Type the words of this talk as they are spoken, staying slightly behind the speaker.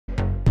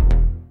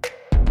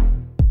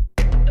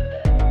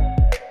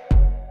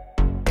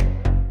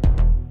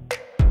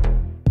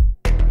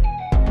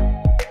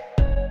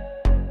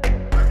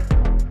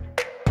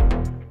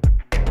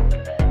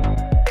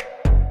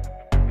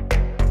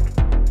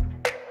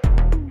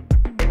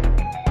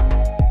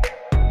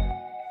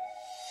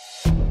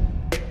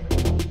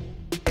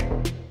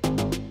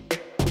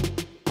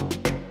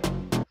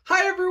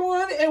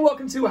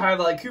to High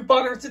Value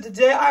Couponers. And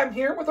today I'm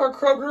here with our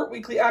Kroger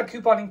weekly ad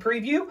couponing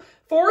preview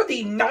for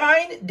the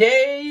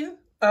 9-day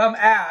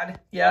ad.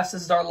 Yes,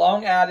 this is our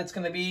long ad. It's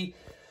going to be,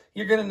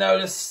 you're going to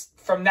notice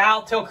from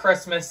now till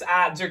Christmas,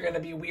 ads are going to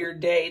be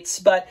weird dates.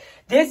 But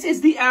this is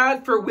the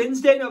ad for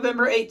Wednesday,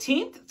 November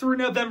 18th through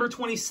November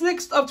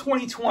 26th of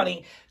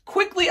 2020.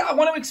 Quickly, I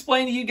want to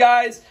explain to you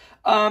guys,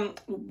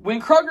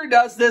 when Kroger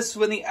does this,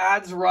 when the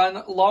ads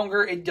run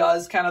longer, it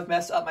does kind of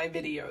mess up my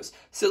videos.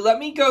 So let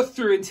me go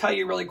through and tell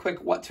you really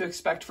quick what to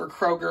expect for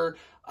Kroger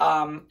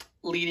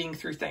leading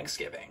through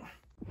Thanksgiving.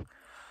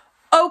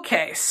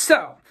 Okay,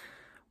 so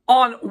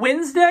on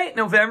Wednesday,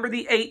 November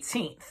the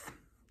 18th,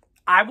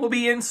 I will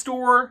be in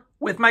store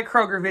with my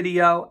Kroger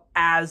video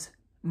as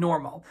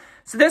normal.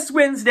 So this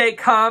Wednesday,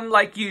 come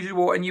like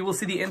usual, and you will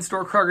see the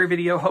in-store Kroger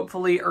video,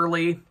 hopefully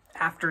early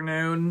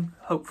afternoon.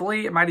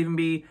 Hopefully, it might even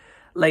be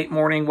late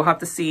morning. We'll have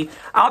to see.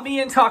 I'll be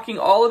in talking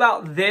all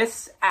about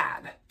this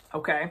ad,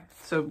 okay?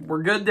 So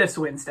we're good this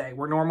Wednesday.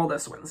 We're normal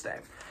this Wednesday.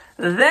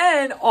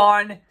 Then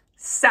on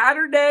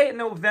Saturday,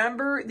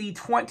 November the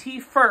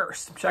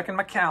 21st, I'm checking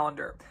my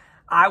calendar,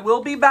 I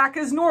will be back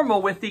as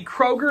normal with the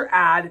Kroger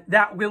ad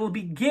that will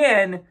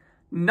begin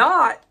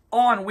not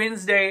on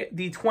Wednesday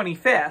the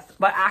 25th,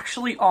 but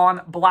actually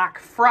on Black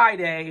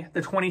Friday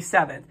the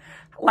 27th.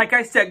 Like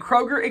I said,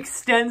 Kroger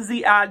extends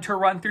the ad to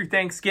run through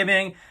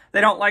Thanksgiving.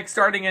 They don't like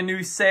starting a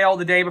new sale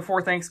the day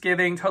before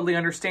Thanksgiving. Totally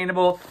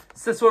understandable.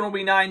 So this one will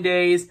be 9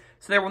 days.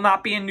 So there will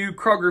not be a new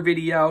Kroger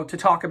video to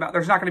talk about.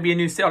 There's not going to be a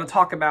new sale to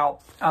talk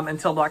about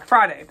until Black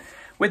Friday.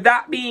 With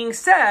that being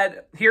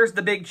said, here's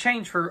the big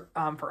change for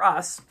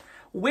us.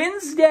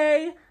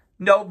 Wednesday,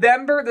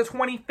 November the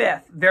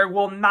 25th, there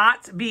will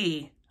not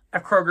be a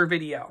Kroger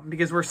video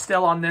because we're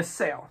still on this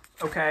sale,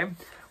 okay?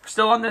 We're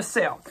still on this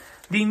sale.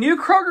 The new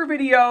Kroger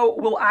video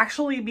will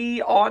actually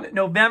be on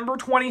November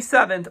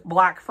 27th,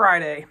 Black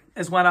Friday,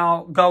 is when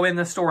I'll go in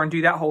the store and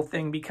do that whole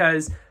thing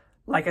because,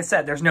 like I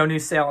said, there's no new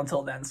sale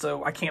until then,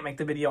 so I can't make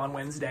the video on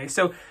Wednesday.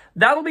 So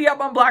that'll be up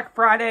on Black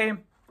Friday.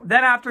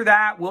 Then after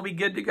that, we'll be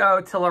good to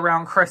go till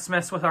around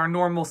Christmas with our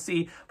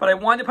normalcy. But I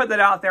wanted to put that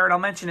out there, and I'll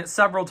mention it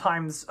several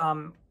times,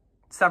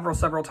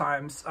 several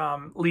times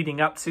leading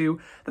up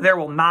to that there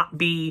will not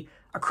be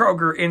a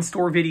Kroger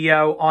in-store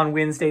video on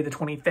Wednesday the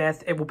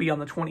 25th. It will be on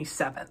the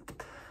 27th.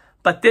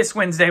 But this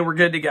Wednesday, we're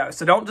good to go.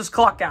 So don't just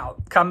clock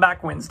out. Come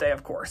back Wednesday,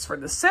 of course, for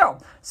this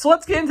sale. So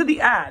let's get into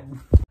the ad.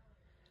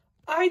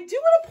 I do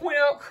want to point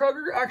out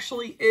Kroger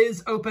actually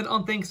is open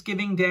on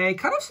Thanksgiving Day.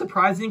 Kind of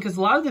surprising because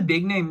a lot of the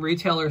big name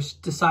retailers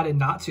decided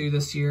not to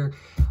this year.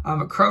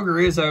 But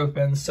Kroger is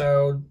open.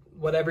 So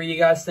whatever you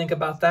guys think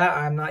about that,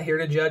 I'm not here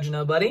to judge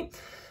nobody.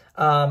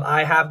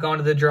 I have gone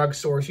to the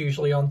drugstores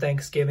usually on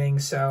Thanksgiving,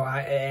 so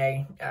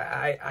I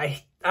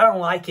don't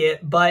like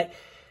it, but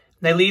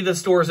they leave the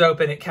stores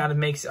open. It kind of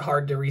makes it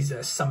hard to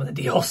resist some of the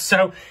deals.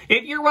 So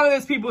if you're one of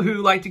those people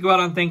who like to go out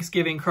on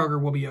Thanksgiving,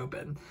 Kroger will be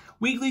open.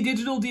 Weekly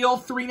digital deal,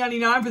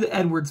 $3.99 for the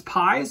Edwards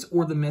pies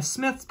or the Miss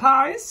Smith's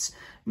pies,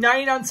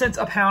 99 cents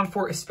a pound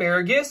for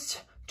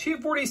asparagus,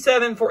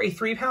 $2.47 for a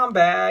 3-pound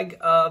bag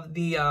of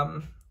the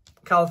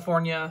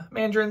California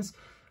mandarins,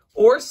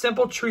 or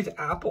Simple Truth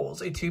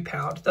apples, a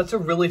 2-pound. That's a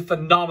really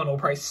phenomenal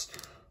price.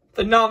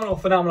 Phenomenal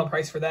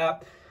price for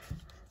that.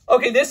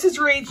 Okay, this is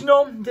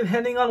regional,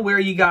 depending on where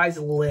you guys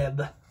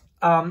live.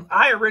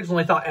 I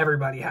originally thought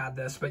everybody had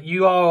this, but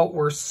you all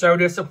were so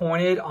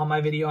disappointed on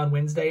my video on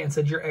Wednesday and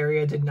said your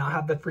area did not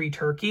have the free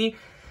turkey.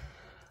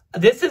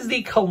 This is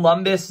the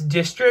Columbus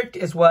district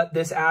is what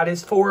this ad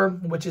is for,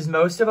 which is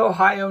most of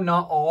Ohio,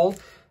 not all.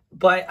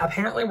 But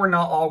apparently we're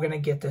not all going to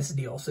get this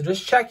deal. So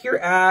just check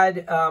your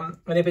ad, and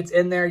if it's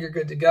in there, you're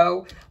good to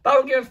go. But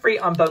I'm giving free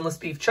on boneless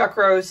beef chuck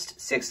roast,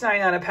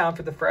 $6.99 a pound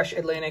for the fresh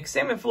Atlantic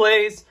salmon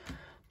fillets,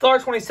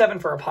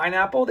 $1.27 for a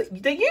pineapple.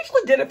 They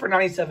usually did it for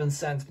 97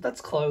 cents, but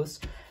that's close.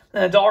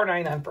 And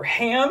 $1.99 for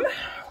ham.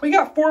 We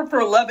got 4 for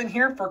 $11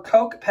 here for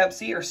Coke,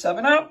 Pepsi, or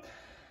 7-Up.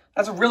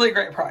 That's a really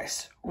great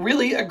price.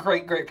 Really a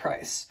great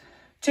price.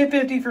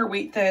 $2.50 for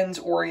Wheat Thins,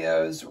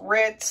 Oreos,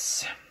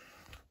 Ritz.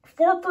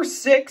 4 for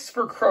 $6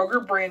 for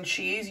Kroger brand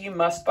cheese. You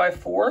must buy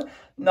 4.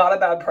 Not a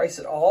bad price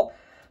at all.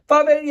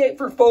 $5.88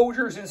 for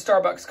Folgers and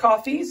Starbucks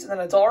coffees. And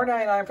then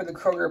 $1.99 for the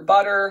Kroger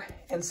butter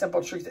and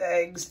Simple Truth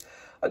eggs.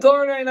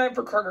 $1.99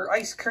 for Kroger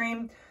ice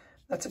cream.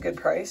 That's a good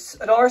price.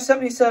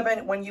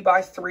 $1.77 when you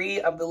buy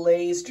 3 of the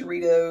Lay's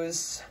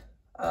Doritos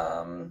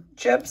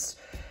chips.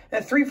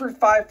 And 3 for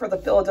 $5 for the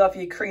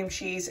Philadelphia cream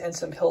cheese and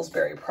some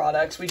Pillsbury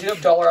products. We do have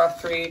 $1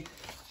 off 3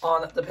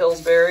 on the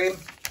Pillsbury.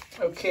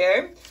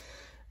 Okay.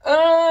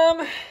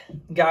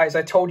 Guys,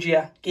 I told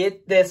you,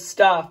 get this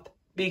stuff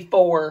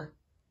before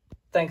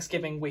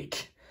Thanksgiving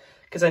week.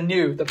 Because I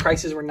knew the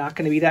prices were not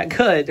going to be that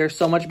good. They're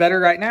so much better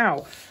right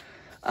now.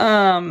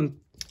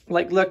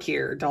 Like, look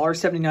here,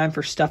 $1.79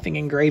 for stuffing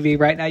and gravy.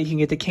 Right now, you can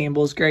get the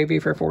Campbell's gravy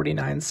for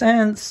 49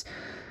 cents.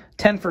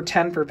 10 for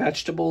 10 for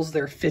vegetables.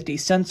 They're 50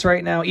 cents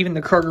right now. Even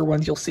the Kroger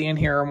ones you'll see in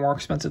here are more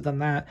expensive than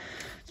that.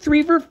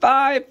 3 for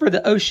 $5 for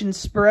the Ocean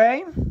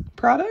Spray.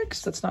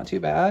 products. That's not too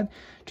bad.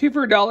 2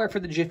 for $1 for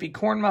the Jiffy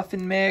Corn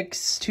Muffin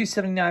Mix.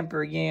 $2.79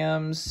 for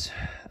yams.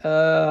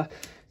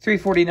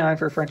 $3.49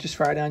 for French's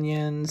Fried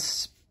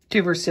Onions.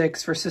 2 for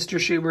 $6 for Sister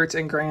Schubert's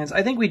and Grand's.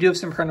 I think we do have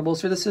some printables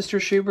for the Sister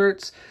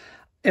Schubert's.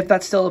 If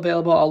that's still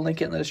available, I'll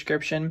link it in the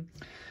description.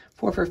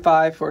 4 for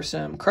 $5 for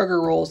some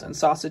Kroger rolls and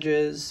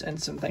sausages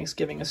and some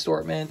Thanksgiving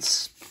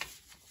assortments.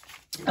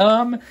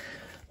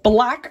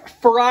 Black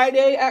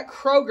Friday at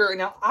Kroger.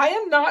 Now, I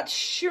am not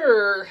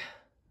sure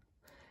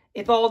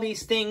if all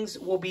these things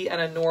will be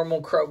at a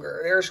normal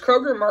Kroger. There's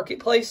Kroger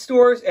Marketplace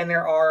stores, and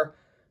there are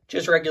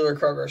just regular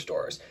Kroger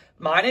stores.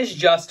 Mine is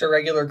just a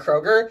regular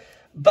Kroger,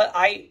 but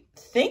I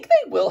think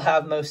they will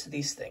have most of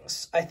these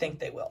things. I think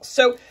they will.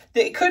 So,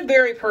 they could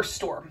vary per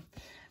store.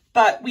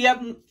 But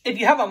if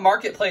you have a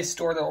Marketplace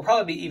store, there will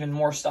probably be even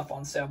more stuff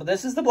on sale. But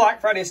this is the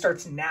Black Friday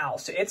starts now.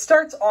 So, it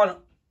starts on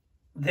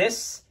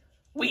this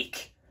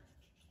week.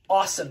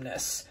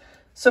 Awesomeness.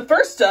 So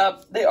first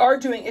up, they are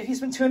doing, if you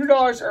spend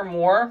 $200 or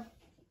more,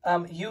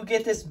 you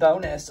get this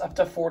bonus up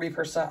to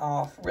 40%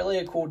 off. Really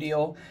a cool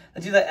deal.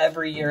 They do that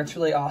every year. It's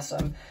really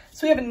awesome.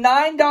 So we have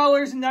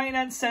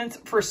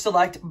 $9.99 for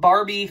select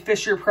Barbie,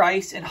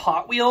 Fisher-Price, and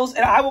Hot Wheels.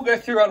 And I will go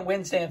through on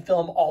Wednesday and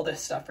film all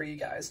this stuff for you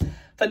guys.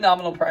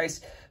 Phenomenal price.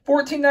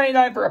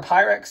 $14.99 for a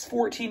Pyrex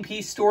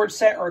 14-piece storage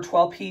set or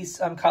 12-piece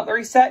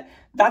cutlery set.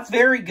 That's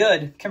very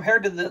good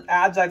compared to the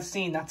ads I've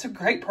seen. That's a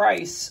great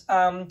price.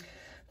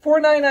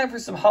 $4.99 for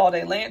some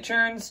holiday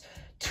lanterns.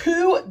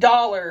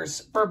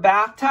 $2 for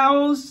bath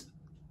towels,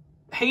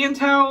 hand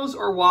towels,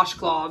 or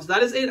washcloths.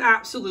 That is an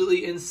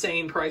absolutely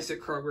insane price at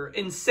Kroger.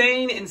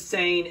 Insane,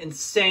 insane,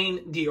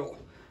 insane deal.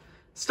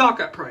 Stock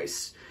up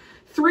price.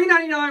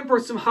 $3.99 for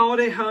some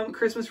holiday home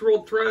Christmas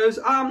rolled throws.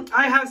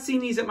 I have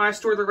seen these at my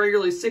store. They're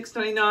regularly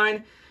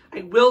 $6.99.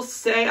 I will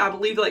say, I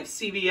believe like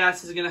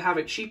CVS is going to have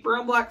it cheaper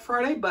on Black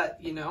Friday, but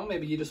you know,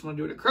 maybe you just want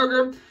to do it at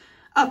Kroger.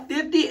 A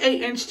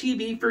 58-inch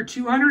TV for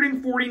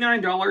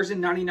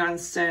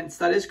 $249.99.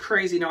 That is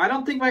crazy. Now, I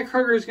don't think my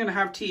Kroger is going to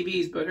have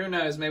TVs, but who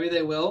knows? Maybe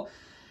they will.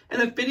 And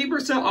then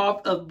 50%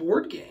 off of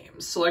board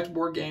games, select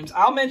board games.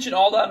 I'll mention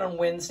all that on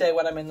Wednesday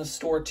when I'm in the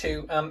store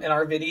too in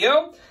our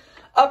video.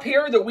 Up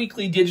here are the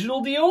weekly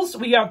digital deals.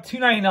 We have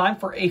 $2.99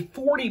 for a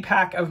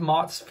 40-pack of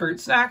Mott's fruit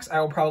snacks. I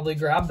will probably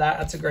grab that.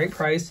 That's a great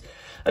price.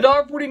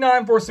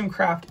 $1.49 for some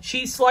Kraft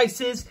cheese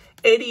slices.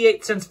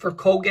 88 cents for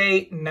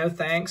Colgate. No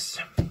thanks.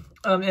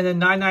 And then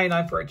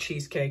 $9.99 for a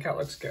cheesecake. That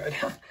looks good.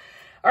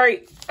 All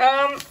right.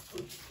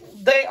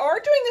 They are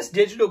doing this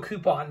digital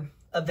coupon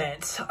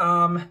event.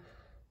 And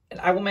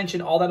I will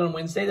mention all that on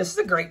Wednesday. This is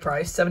a great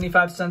price.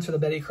 75 cents for the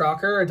Betty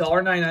Crocker.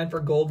 $1.99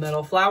 for gold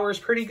medal flowers.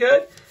 Pretty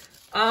good.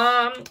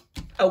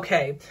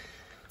 Okay.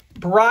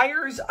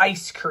 Breyer's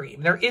ice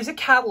cream. There is a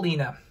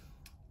Catalina.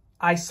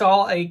 I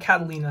saw a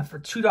Catalina for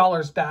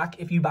 $2 back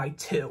if you buy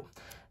 2.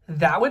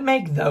 That would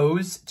make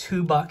those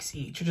 $2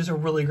 each, which is a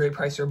really great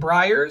price for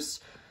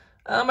Breyer's.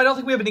 I don't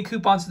think we have any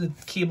coupons to the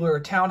Keebler or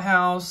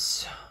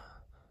Townhouse.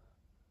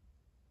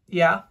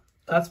 Yeah,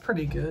 that's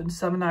pretty good.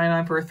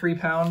 $7.99 for a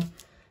 3-pound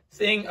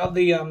thing of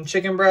the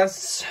chicken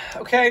breasts.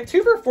 Okay,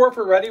 2 for $4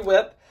 for Ready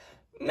Whip.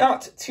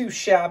 Not too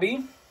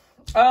shabby.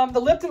 The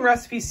Lipton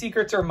Recipe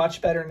Secrets are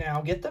much better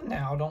now. Get them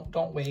now.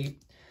 Don't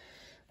wait.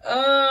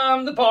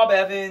 The Bob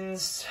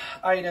Evans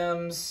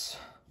items.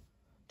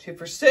 2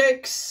 for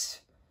 $6.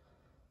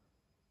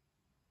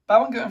 Buy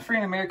one, get one free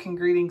on American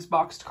Greetings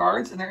boxed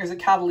cards. And there is a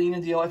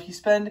Catalina deal. If you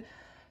spend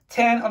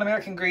 $10 on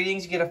American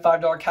Greetings, you get a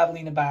 $5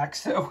 Catalina back.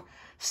 So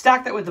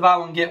stack that with the buy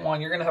one, get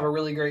one. You're going to have a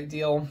really great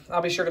deal.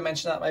 I'll be sure to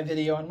mention that in my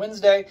video on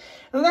Wednesday.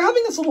 And then they're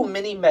having this little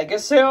mini mega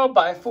sale.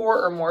 Buy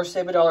 4 or more,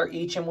 save $1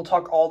 each. And we'll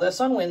talk all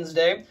this on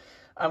Wednesday.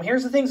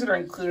 Here's the things that are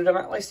included. I'm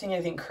not listing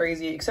anything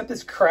crazy except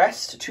this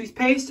Crest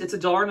toothpaste. It's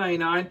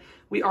 $1.99.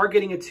 We are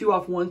getting a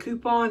 2-off-1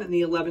 coupon and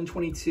the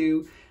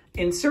 11/22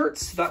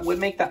 inserts. That would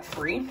make that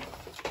free.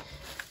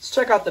 Let's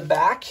check out the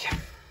back.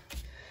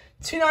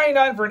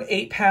 $2.99 for an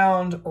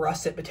 8-pound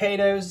russet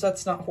potatoes.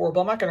 That's not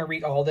horrible. I'm not going to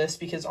read all this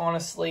because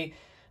honestly,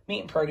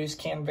 meat and produce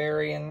can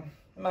vary. And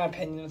in my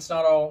opinion, it's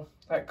not all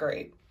that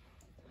great.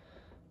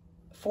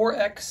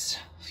 4x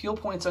fuel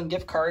points on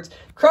gift cards.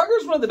 Kroger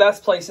is one of the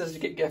best places to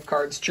get gift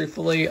cards,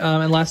 truthfully,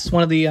 unless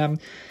one of the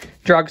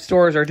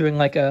drugstores are doing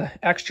like a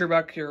extra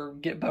buck or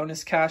get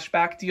bonus cash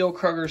back deal.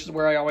 Kroger's is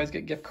where I always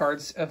get gift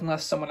cards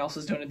unless someone else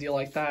is doing a deal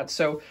like that.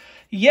 So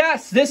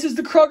yes, this is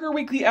the Kroger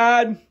weekly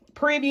ad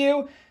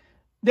preview.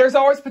 There's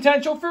always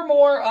potential for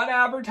more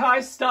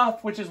unadvertised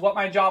stuff, which is what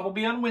my job will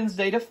be on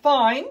Wednesday to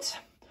find.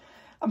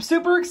 I'm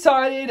super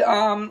excited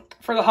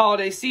for the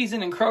holiday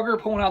season and Kroger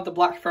pulling out the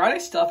Black Friday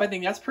stuff. I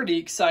think that's pretty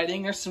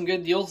exciting. There's some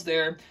good deals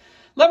there.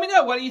 Let me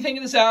know. What do you think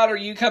of this ad? Are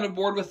you kind of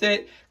bored with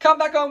it? Come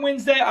back on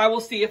Wednesday. I will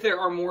see if there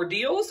are more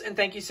deals. And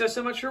thank you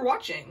so much for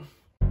watching.